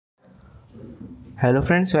Hello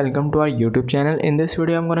friends, welcome to our YouTube channel. In this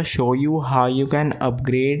video I'm going to show you how you can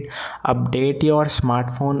update your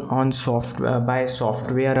smartphone on software by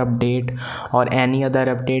software update or any other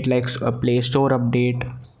update like a Play Store update.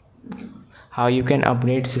 How you can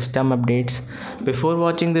update system updates. Before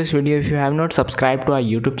watching this video, if you have not subscribed to our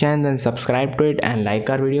YouTube channel, then subscribe to it and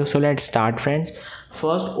like our video. So let's start friends.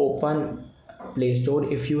 First open Play Store.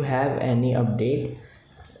 If you have any update,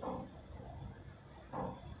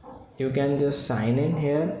 you can just sign in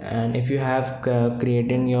here, and if you have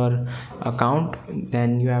created your account,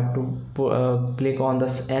 then you have to click on the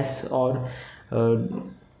S or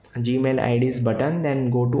Gmail IDs button, then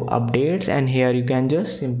go to updates, and here you can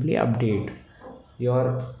just simply update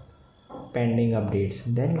your pending updates.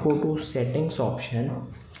 Then go to settings option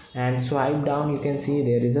and swipe down. You can see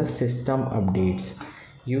there is a system updates.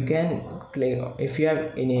 You can click if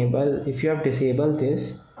you have disabled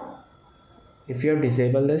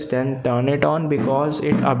this, then turn it on, because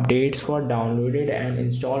it updates for downloaded and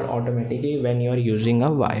installed automatically when you are using a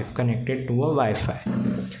Wi-Fi connected to a Wi-Fi.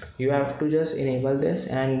 You have to just enable this,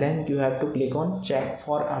 and then you have to click on check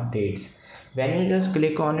for updates. When you just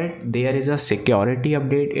click on it, there is a security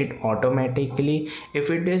update. It automatically, if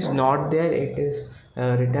it is not there, it is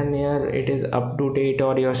written here it is up to date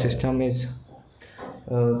or your system is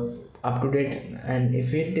up to date, and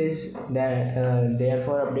if it is there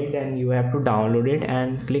for update, then you have to download it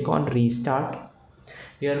and click on restart.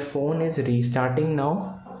 Your phone is restarting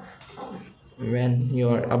now. When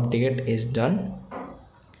your update is done,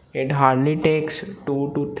 it hardly takes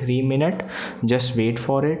 2 to 3 minutes. Just wait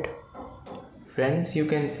for it. Friends, you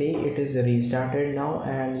can see it is restarted now,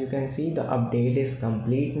 and you can see the update is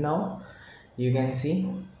complete now. You can see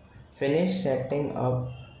finish setting up,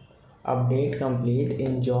 update complete,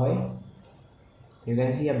 enjoy. You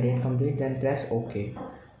can see update complete, then press OK,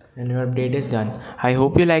 and your update is done. I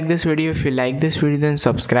hope you like this video. If you like this video, then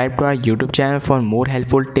subscribe to our YouTube channel for more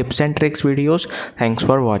helpful tips and tricks videos. Thanks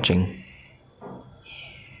for watching.